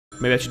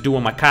Maybe I should do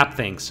one of my cop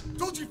things.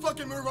 Don't you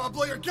fucking move or I'll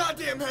blow your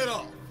goddamn head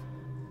off!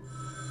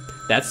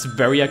 That's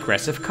very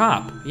aggressive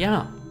cop.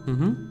 Yeah.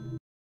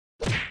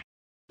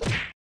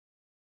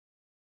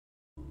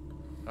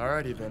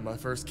 Alrighty then, my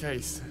first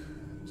case.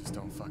 Just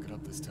don't fuck it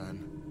up this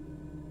time.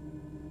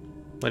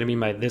 What do you mean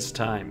by this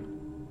time?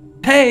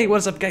 Hey,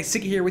 what's up guys,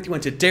 Siggy here with you,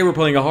 and today we're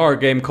playing a horror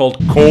game called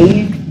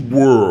Cold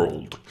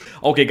World.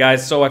 Okay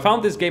guys, so I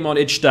found this game on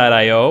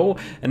itch.io,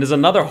 and there's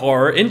another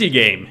horror indie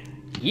game.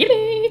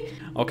 Yippee!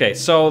 Okay,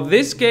 so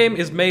this game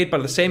is made by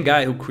the same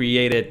guy who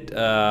created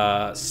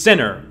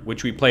Sinner,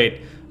 which we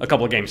played a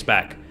couple of games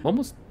back. I'm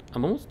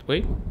almost,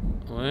 wait,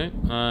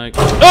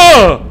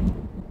 oh!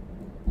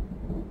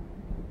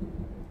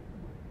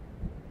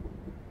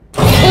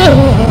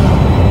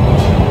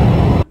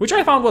 Which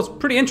I found was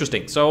pretty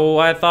interesting, so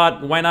I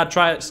thought, why not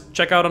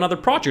check out another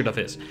project of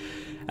his.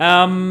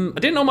 I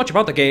didn't know much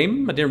about the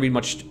game, I didn't read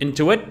much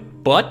into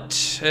it,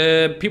 but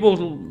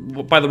people,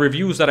 by the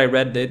reviews that I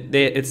read,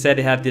 it said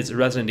it had this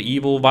Resident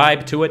Evil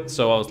vibe to it,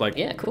 so I was like...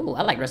 Yeah, cool,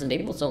 I like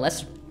Resident Evil, so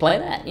let's play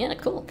that, yeah,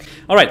 cool.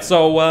 Alright,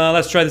 so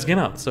let's try this game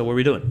out, so what are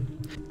we doing?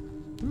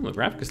 The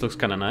graphics looks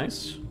kind of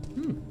nice.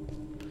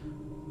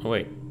 Oh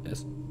wait,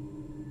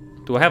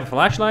 do I have a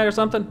flashlight or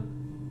something?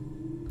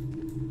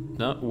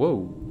 No,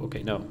 whoa,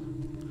 okay, no.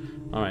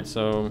 Alright,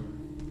 so,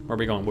 where are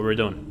we going? What are we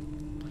doing?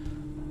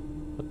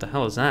 What the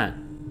hell is that?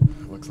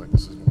 Looks like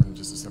this is more than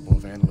just a simple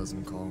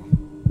vandalism call.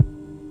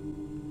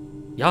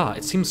 Yeah,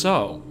 it seems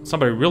so.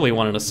 Somebody really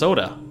wanted a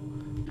soda.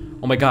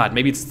 Oh my god,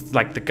 maybe it's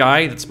like the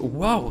guy that's...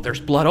 Whoa, there's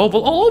blood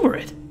all over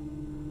it!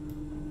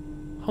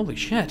 Holy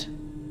shit.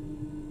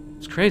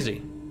 It's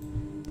crazy.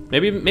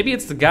 Maybe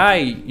it's the guy,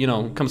 you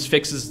know, who comes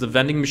fixes the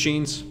vending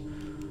machines.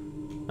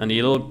 And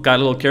he got a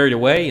little carried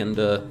away and,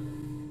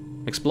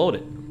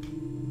 exploded.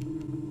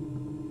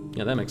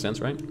 Yeah, that makes sense,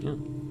 right? Yeah.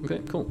 Okay,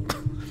 cool.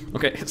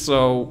 Okay,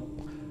 so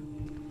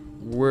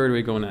where do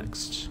we go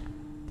next?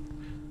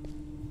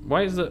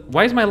 Why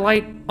is my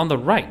light on the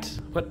right?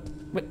 What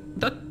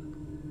that?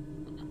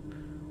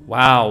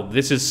 Wow,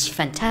 this is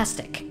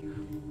fantastic.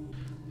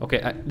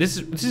 Okay, this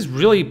is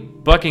really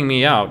bugging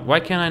me out. Why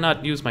can't I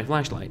not use my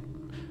flashlight?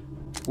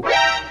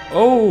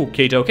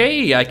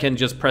 Okay, I can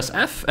just press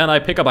F and I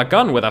pick up a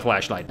gun with a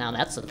flashlight. Now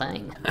that's the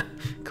thing.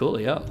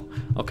 Coolio.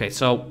 Okay,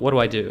 so what do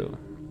I do?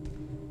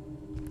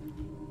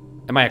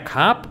 Am I a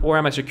cop or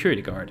am I a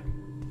security guard?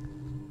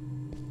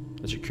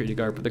 A security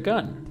guard with a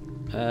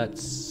gun.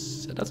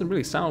 It doesn't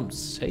really sound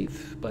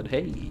safe, but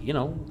hey, you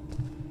know,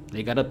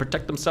 they gotta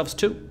protect themselves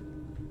too.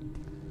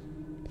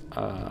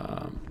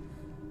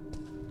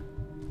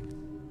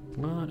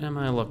 What am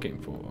I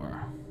looking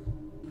for?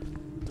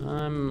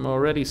 I'm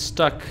already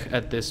stuck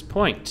at this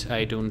point.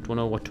 I don't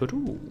know what to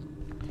do.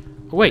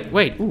 Oh,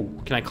 wait,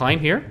 ooh, can I climb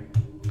here?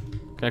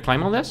 Can I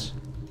climb on this?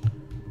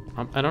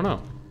 I don't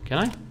know. Can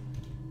I? I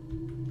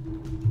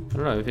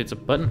don't know if it's a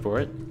button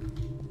for it.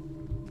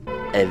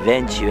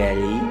 Eventually.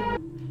 I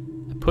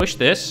push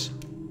this.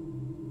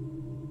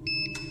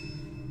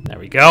 There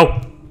we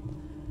go.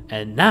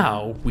 And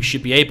now we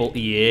should be able...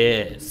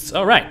 Yes.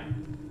 Alright.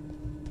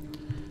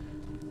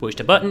 Pushed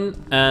a button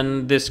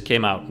and this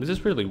came out. This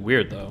is really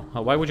weird though.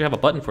 Why would you have a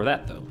button for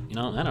that though? You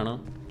know, I don't know.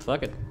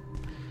 Fuck it.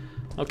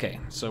 Okay,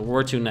 so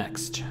where to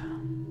next?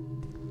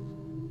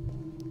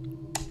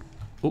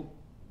 Oh.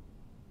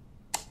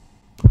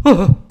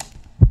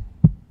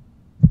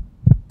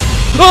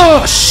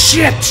 Oh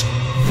shit!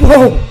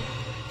 Whoa!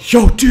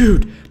 Yo,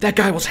 dude, that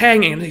guy was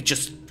hanging and he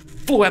just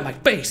flew at my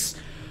face.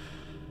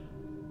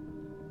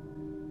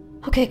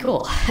 Okay,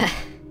 cool.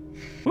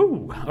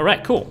 Ooh, all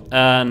right, cool.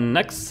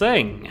 Next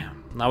thing.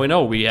 Now we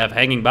know we have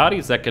hanging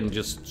bodies that can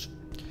just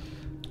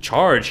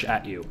charge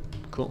at you.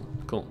 Cool.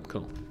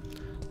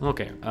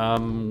 Okay,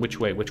 which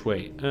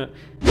way?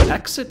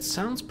 Exit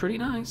sounds pretty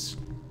nice.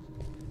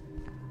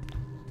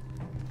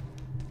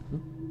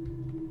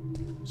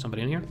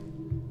 Somebody in here?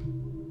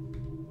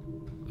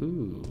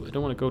 Ooh, I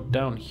don't want to go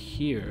down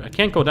here. I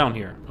can't go down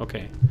here.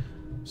 Okay,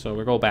 so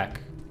we'll go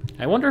back.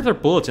 I wonder if there are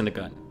bullets in the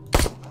gun.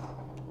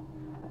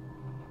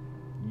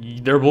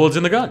 There are bullets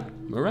in the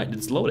gun. All right,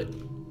 it's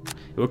loaded.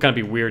 It would kind of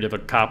be weird if a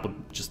cop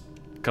would just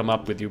come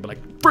up with you, but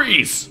like,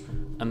 freeze!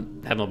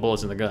 And have no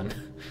bullets in the gun.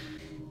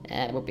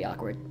 It would be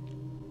awkward.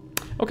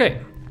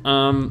 Okay,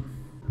 holy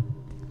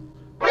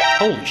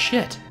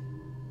shit.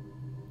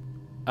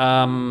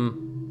 Yeah,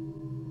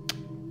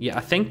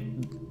 I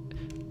think...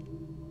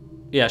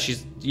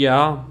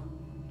 Yeah,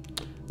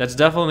 that's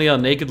definitely a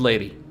naked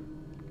lady.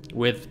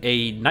 With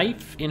a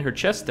knife in her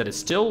chest that is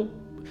still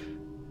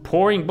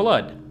pouring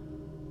blood.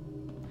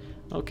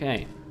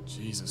 Okay.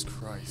 Jesus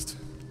Christ.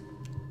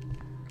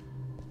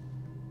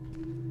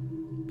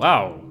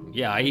 Wow,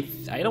 yeah, I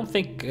don't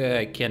think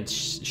I can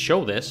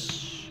show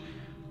this.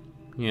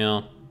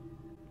 Yeah.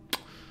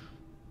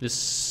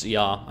 This,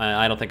 yeah,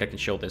 I don't think I can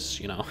show this,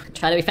 you know.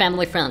 Try to be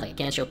family friendly,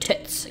 can't show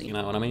tits. You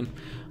know what I mean?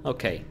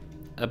 Okay.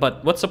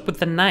 But what's up with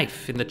the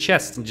knife in the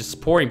chest and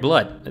just pouring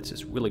blood? That's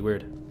just really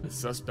weird. The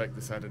suspect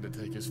decided to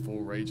take his full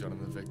rage out on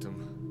the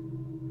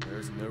victim.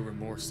 There's no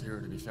remorse here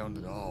to be found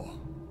at all.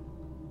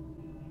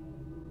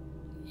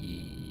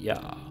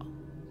 Yeah.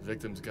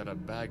 Victim's got a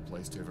bag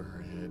placed over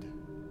her head.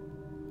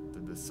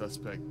 Did the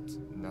suspect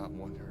not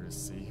want her to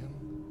see him?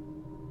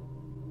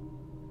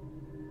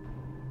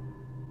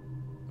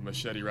 A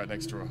machete right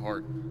next to her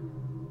heart.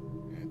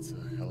 It's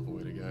a hell of a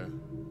way to go.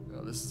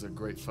 Well, this is a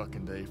great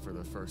fucking day for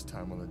the first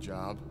time on the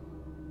job.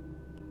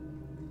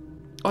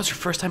 Oh, it's your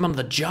first time on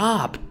the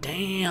job.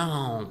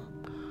 Damn.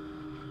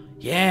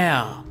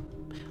 Yeah.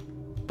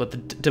 But the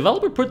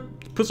developer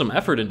put some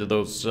effort into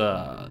those.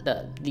 Yeah,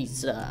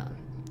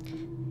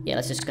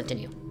 let's just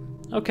continue.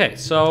 Okay,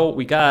 so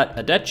we got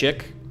a dead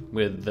chick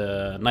with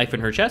a knife in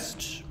her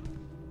chest.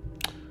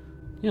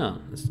 Yeah,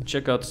 let's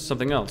check out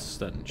something else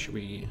then. Should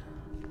we?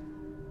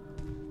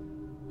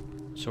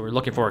 So we're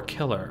looking for a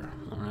killer.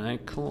 All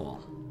right,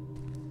 cool.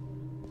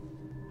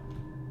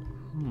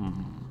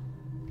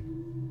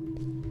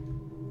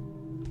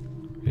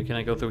 Okay, can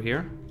I go through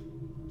here?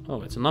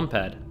 Oh, it's a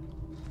numpad.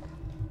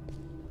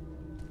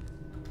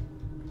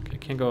 Okay,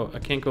 I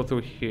can't go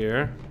through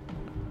here.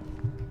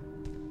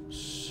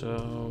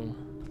 So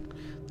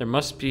there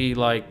must be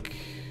like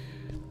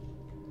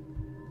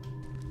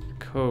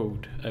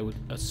code. I would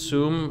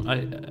assume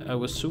I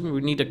would assume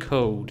we need a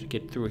code to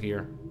get through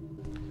here.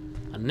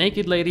 A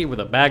naked lady with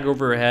a bag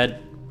over her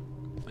head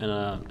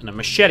and a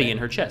machete in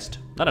her chest.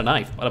 Not a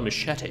knife, but a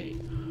machete.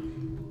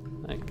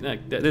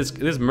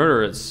 This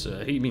murder is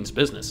he means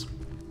business.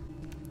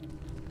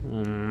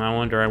 I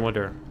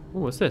wonder. Oh,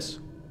 what's this?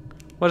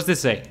 What does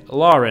this say?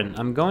 Lauren,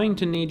 I'm going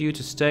to need you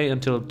to stay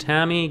until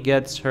Tammy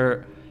gets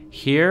her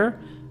here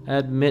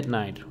at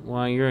midnight.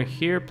 While you're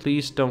here,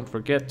 please don't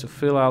forget to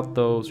fill out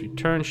those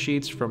return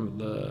sheets from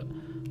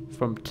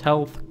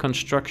Telth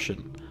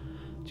Construction.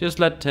 Just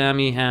let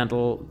Tammy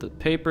handle the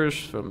papers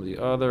from the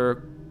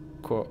other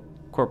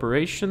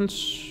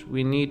corporations.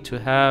 We need to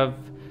have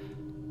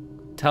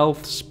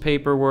Telth's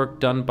paperwork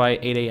done by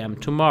 8 a.m.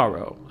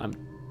 tomorrow. I'm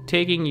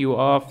taking you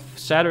off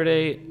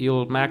Saturday.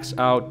 You'll max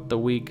out the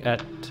week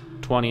at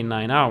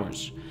 29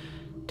 hours.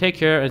 Take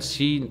care and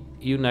see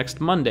you next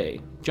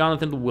Monday.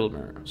 Jonathan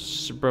Wilmer,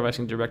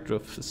 Supervising Director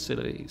of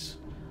Facilities.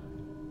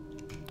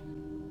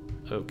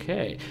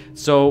 Okay,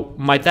 so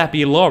might that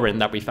be Lauren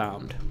that we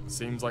found?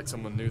 Seems like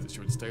someone knew that she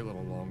would stay a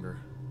little longer.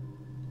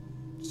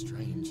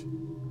 Strange.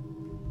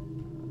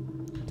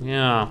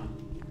 Yeah.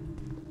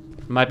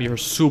 Might be her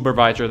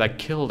supervisor that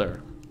killed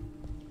her.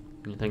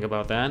 You think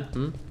about that?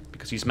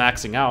 Because he's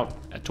maxing out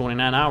at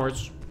 29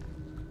 hours.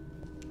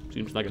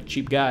 Seems like a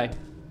cheap guy.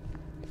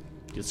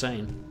 Just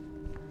saying.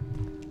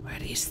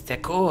 Where is the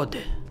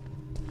code?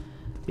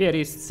 Yeah, it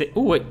is.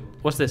 Oh, wait.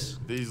 What's this?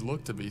 These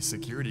look to be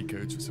security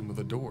codes for some of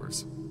the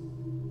doors.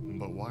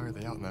 But why are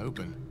they out in the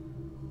open?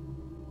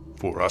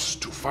 For us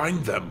to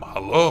find them.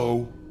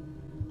 Hello?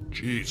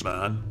 Jeez,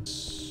 man.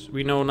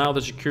 We know now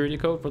the security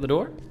code for the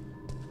door?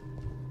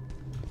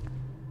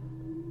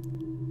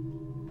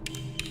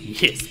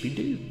 Yes, we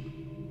do.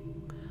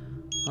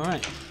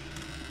 Alright.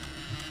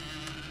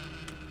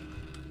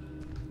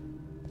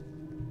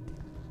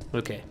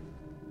 Okay.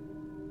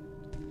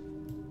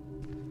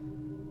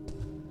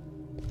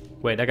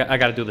 Wait, I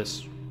gotta do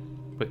this.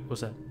 Wait,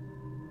 what's that?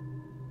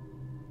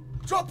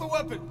 Drop the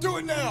weapon! Do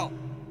it now!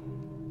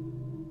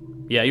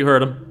 Yeah, you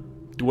heard him.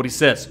 Do what he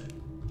says.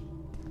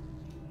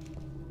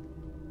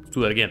 Let's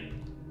do that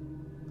again.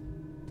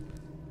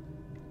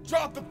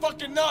 Drop the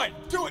fucking knife!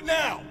 Do it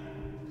now!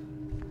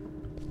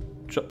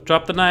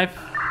 Drop the knife.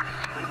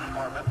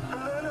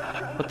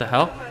 What the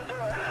hell?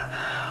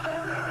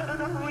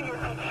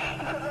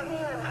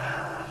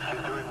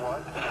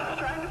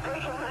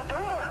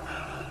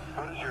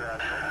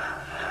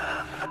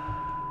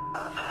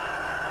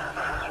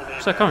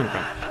 Where's that coming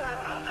from?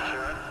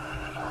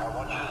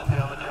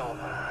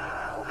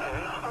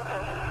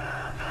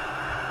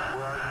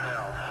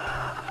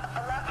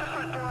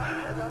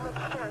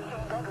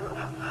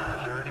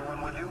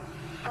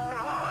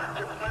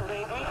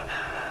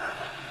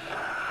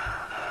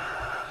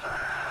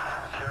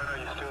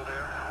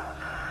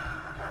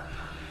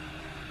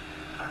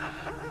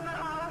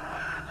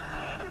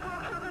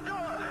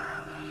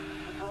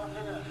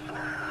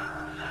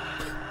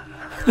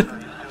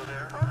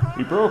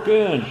 He broke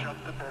in.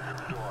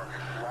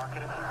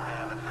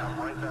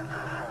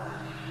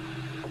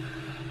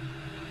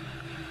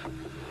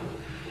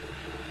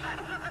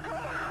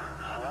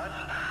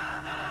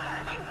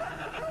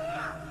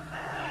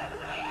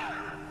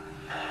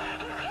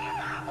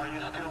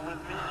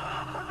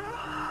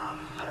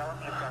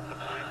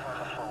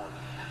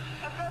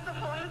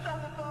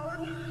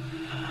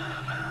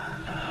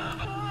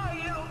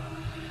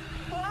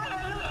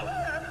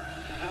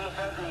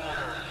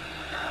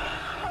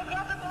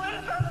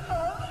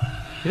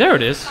 There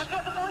it is.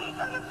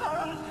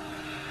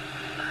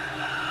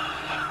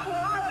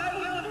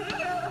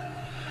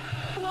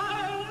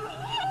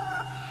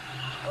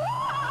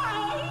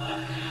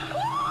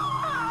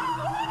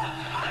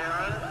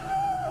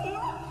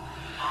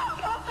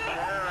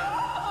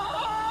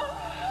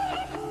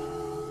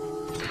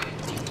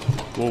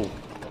 Whoa.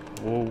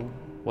 Whoa.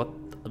 What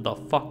the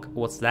fuck?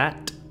 What's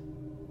that?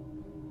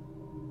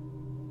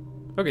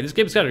 Okay, this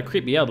game's kind of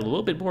creeped me out a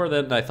little bit more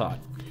than I thought.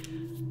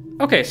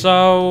 Okay,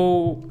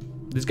 so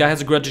this guy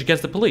has a grudge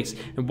against the police.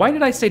 And why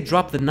did I say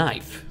drop the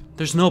knife?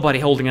 There's nobody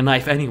holding a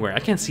knife anywhere. I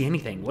can't see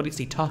anything. What is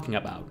he talking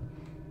about?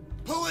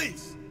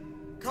 Police!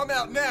 Come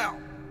out now!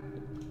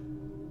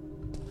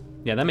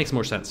 Yeah, that makes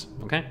more sense,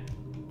 okay?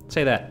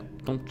 Say that.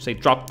 Don't say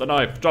drop the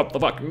knife, drop the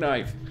fucking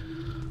knife.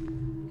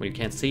 Well, you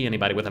can't see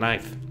anybody with a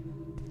knife.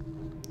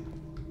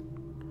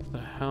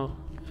 Where the hell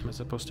am I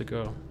supposed to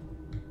go?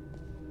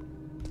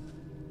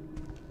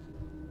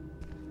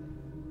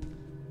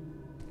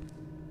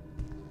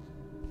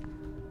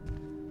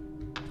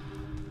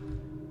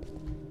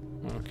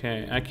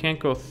 Okay, I can't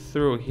go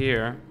through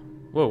here.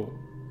 Whoa,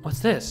 what's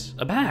this?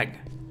 A bag.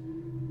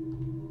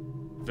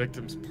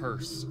 Victim's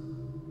purse.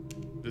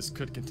 This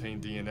could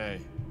contain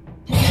DNA.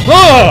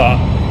 Ah!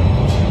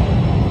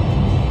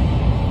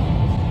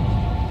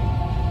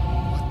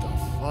 What the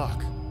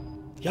fuck?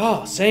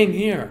 Yeah, same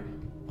here.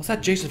 Was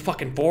that Jason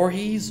fucking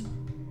Voorhees?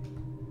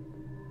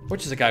 Or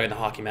just a guy with a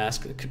hockey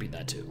mask. It could be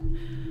that too.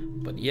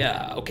 But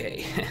yeah,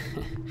 okay.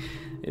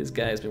 This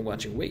guy's been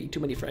watching way too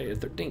many Friday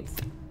the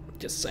 13th.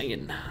 Just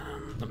saying.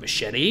 The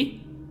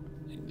machete.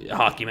 The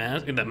hockey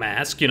mask. The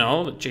mask, you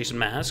know. The Jason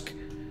mask.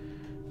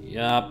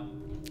 Yup.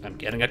 I'm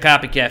getting a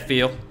copycat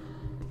feel.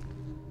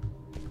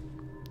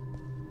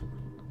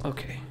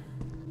 Okay.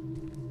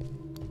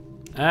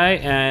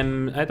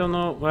 I don't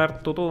know where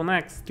to do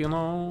next, you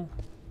know.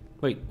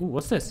 Wait, ooh,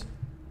 what's this?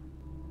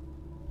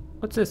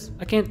 What's this?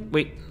 I can't,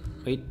 wait,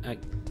 I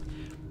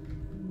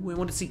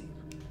want to see.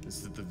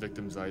 This is the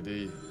victim's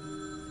ID.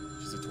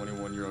 She's a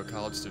 21-year-old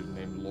college student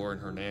named Lauren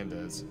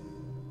Hernandez.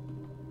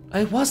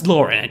 It was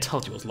Lauren, I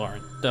told you it was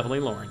Lauren. Definitely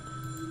Lauren.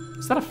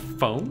 Is that a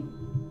phone?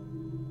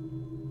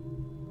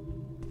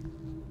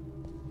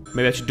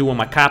 Maybe I should do one of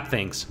my cop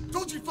things.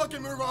 Don't you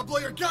fucking move or I'll blow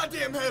your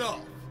goddamn head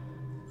off!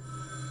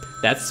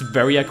 That's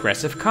very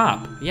aggressive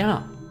cop.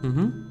 Yeah.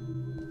 Mm-hmm.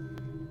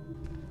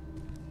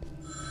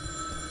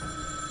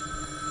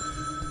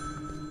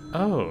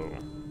 Oh.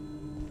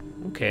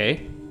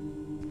 Okay.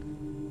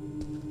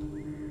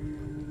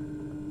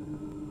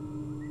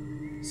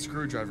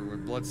 Screwdriver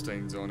with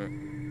bloodstains on it.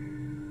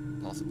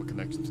 Possible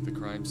connection to the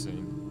crime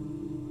scene.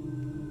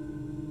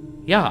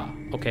 Yeah,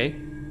 okay.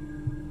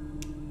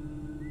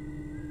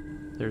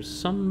 There's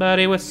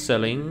somebody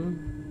whistling.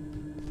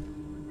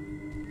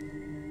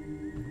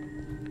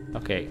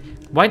 Okay.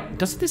 Why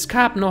does this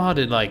cop know how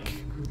to, like,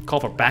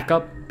 call for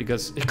backup?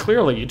 Because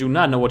clearly you do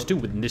not know what to do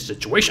in this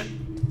situation.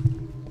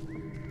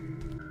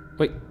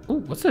 Wait, ooh,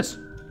 what's this?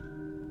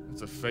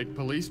 It's a fake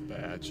police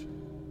badge.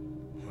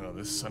 Well,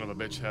 this son of a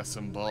bitch has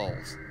some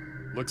balls.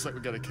 Looks like we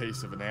got a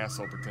case of an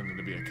asshole pretending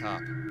to be a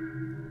cop.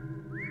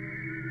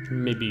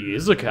 Maybe he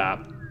is a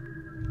cop.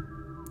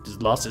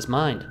 Just lost his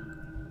mind.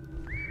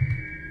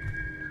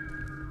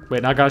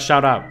 Wait, I gotta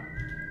shout out.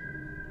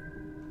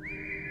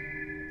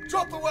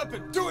 Drop the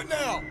weapon! Do it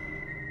now!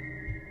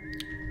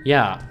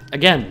 Yeah,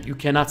 again, you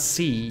cannot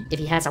see. If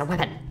he has a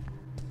weapon.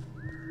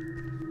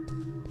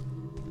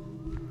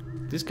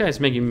 This guy's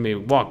making me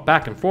walk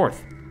back and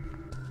forth.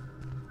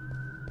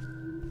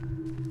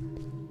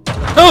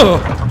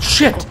 Oh,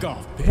 shit! Fuck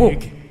off,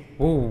 pig.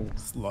 Whoa.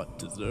 Slut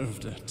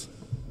deserved it.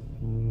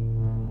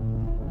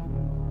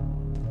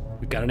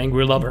 We got an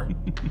angry lover.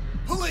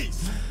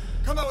 Police!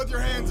 Come out with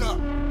your hands up!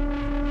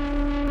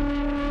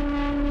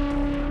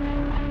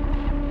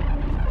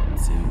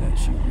 Seemed that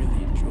she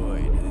really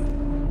enjoyed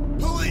it.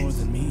 Police! More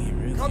than me,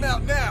 really. Come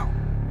out now!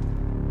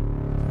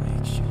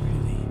 Like she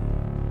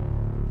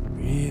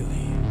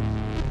really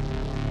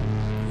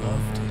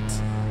loved it.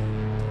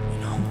 You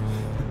know?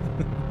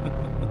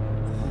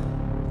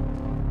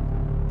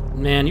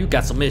 Man, you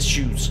got some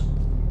issues.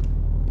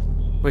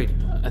 Wait,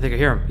 I think I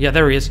hear him. Yeah,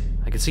 there he is.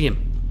 I can see him.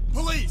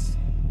 Police!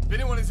 If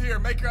anyone is here,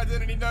 make your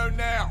identity known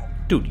now!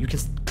 Dude, you can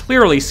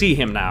clearly see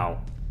him now.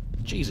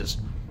 Jesus.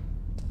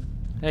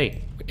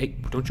 Hey,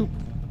 don't you...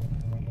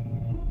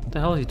 What the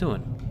hell is he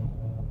doing?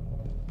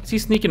 Is he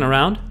sneaking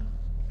around?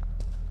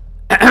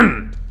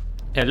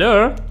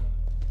 Hello?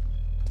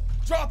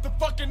 Drop the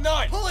fucking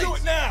knife! Police! Do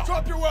it now!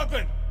 Drop your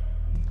weapon!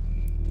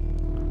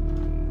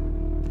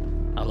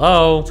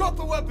 Hello? Drop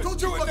the weapon! Don't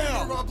do it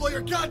now! Or I'll blow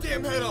your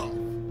goddamn head off!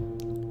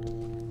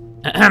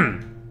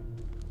 Ahem.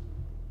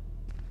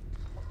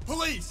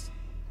 Police!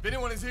 If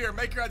anyone is here,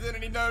 make your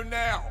identity known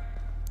now!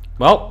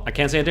 Well, I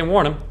can't say I didn't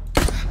warn him.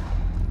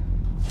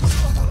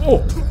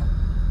 Oh!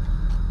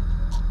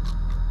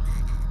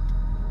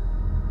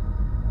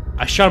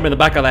 I shot him in the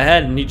back of the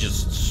head and he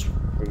just...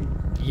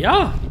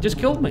 Yeah, he just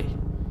killed me.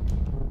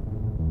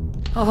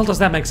 How the hell does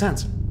that make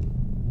sense?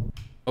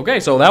 Okay,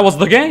 so that was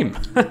the game.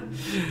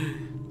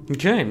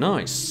 Okay,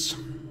 nice.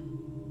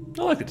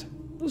 I liked it.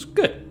 It was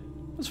good.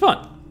 It was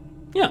fun.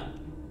 Yeah.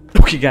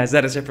 Okay, guys,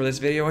 that is it for this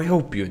video. I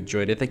hope you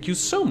enjoyed it. Thank you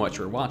so much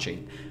for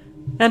watching.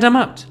 And I'm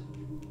out.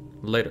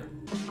 Later.